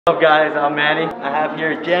What's up guys, I'm Manny. I have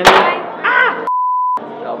here Jenny. Ah!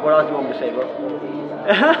 What else do you want me to say, bro?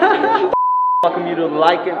 Welcome you to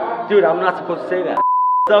like it. Dude, I'm not supposed to say that.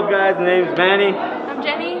 What's up guys, my name's Manny. I'm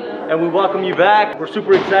Jenny. And we welcome you back. We're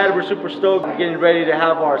super excited, we're super stoked. We're getting ready to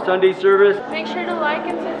have our Sunday service. Make sure to like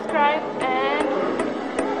and subscribe and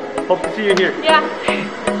hope to see you here. Yeah.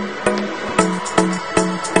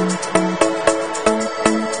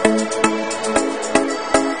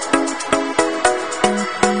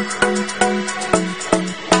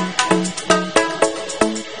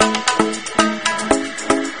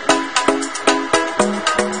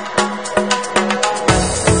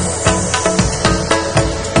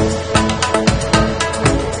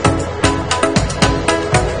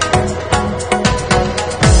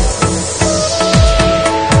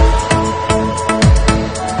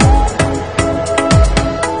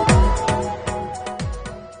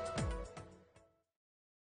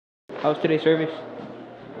 How's today's service?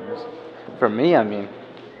 For me, I mean,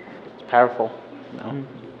 it's powerful. No.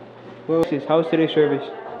 Well, how's today's service?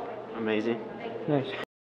 Amazing. Nice.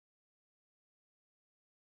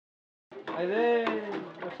 Hi there.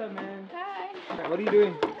 What's up, man? Hi. What are you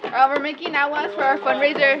doing? We're making aguas for our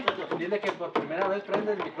fundraiser. Dude, hace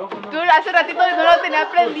ratito no lo tenía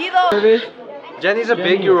prendido. Service? Jenny's a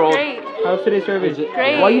big year old. Great. How's today's service?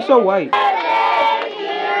 Great. Why are you so white?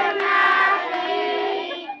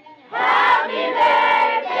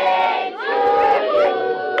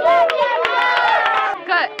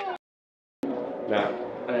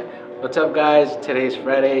 What's up guys, today's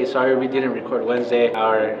Friday. Sorry we didn't record Wednesday.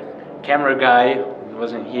 Our camera guy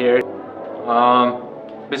wasn't here.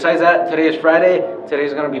 Besides that, today is Friday.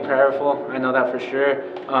 Today's gonna be powerful, I know that for sure.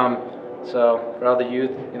 So for all the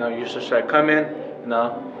youth, you should start coming,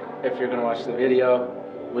 if you're gonna watch the video,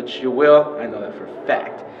 which you will, I know that for a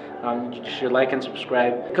fact. You should like and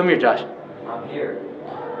subscribe. Come here, Josh. I'm here.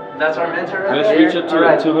 That's our mentor right Let's there. reach up to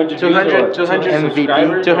 200 MVP.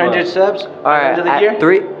 200 subs. Alright, End of the year.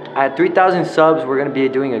 at 3,000 subs, we're gonna be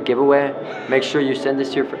doing a giveaway. Make sure you send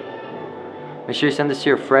this to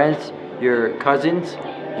your friends, your cousins,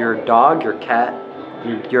 your dog, your cat,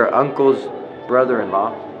 your uncle's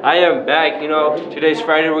brother-in-law. I am back, today's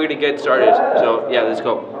Friday, we're gonna get started. So yeah, let's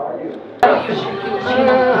go.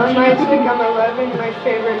 On my week, I'm 11. My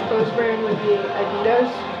favorite clothes brand would be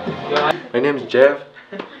Adidas. My name's Jeff.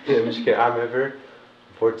 I'm just kidding. I'm Ever,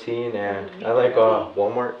 14, and I like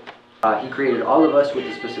Walmart. He created all of us with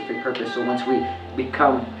a specific purpose. So once we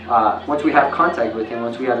once we have contact with Him,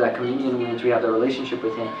 once we have that communion, once we have the relationship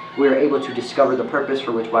with Him, we are able to discover the purpose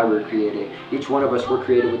for why we were created. Each one of us were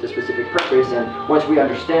created with a specific purpose, and once we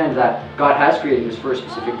understand that God has created us for a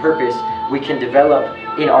specific purpose, we can develop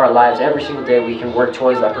in our lives every single day. We can work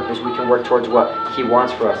towards that purpose. We can work towards what He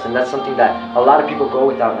wants for us, and that's something that a lot of people go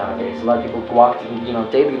without nowadays. A lot of people walk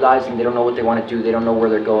daily lives and they don't know what they want to do. They don't know where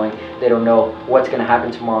they're going. They don't know what's going to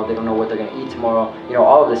happen tomorrow. They don't know what they're going to eat tomorrow.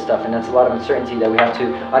 All of this stuff, and that's a lot of uncertainty that we have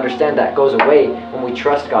to understand that goes away when we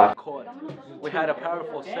trust God. We had a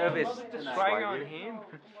powerful service. Crying on Him.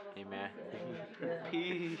 Amen.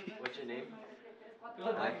 What's your name?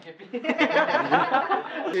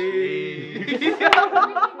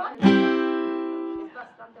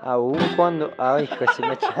 Aún cuando... Ay, pues se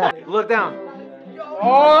me echa. Look down.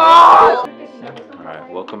 Alright,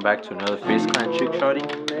 welcome back to another Face Clan Trick Shorty.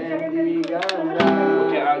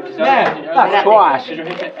 Squash.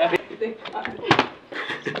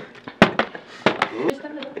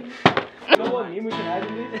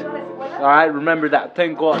 Alright, remember that.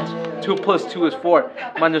 Thank God. 2 plus 2 is 4.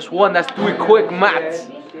 -1, that's 3 quick maths.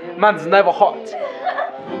 Man's never hot.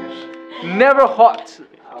 Never hot.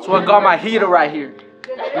 So I got my heater right here.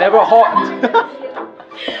 Never hot.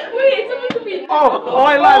 Wait, it's supposed to be. Oh,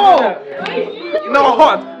 I lied. Never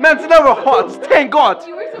hot. Man's never hot. Thank God.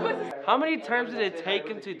 You were supposed to. How many times did it take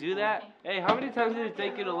him to do that? Hey, how many times did it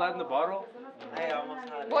take you to land the bottle?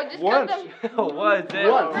 Well, just Once. cut them. Was it?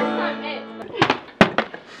 Once. That's not it.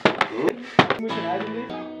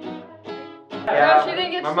 Yeah. She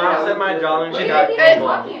didn't get My mom said my jawline she got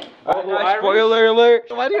talking. Spoiler alert.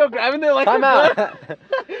 Why do you grabbing it like Time out.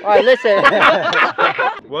 Alright, listen.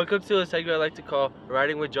 Welcome to a segment I like to call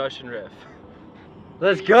Riding with Josh and Riff.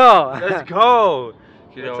 Let's go. Let's go.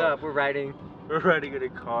 What's up? We're riding. We're riding in a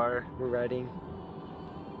car. We're riding.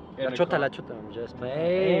 In La a chota, car. la chota. I'm just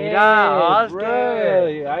playing.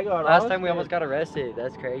 Oscar. I got Last time we almost got arrested.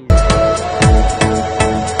 That's crazy.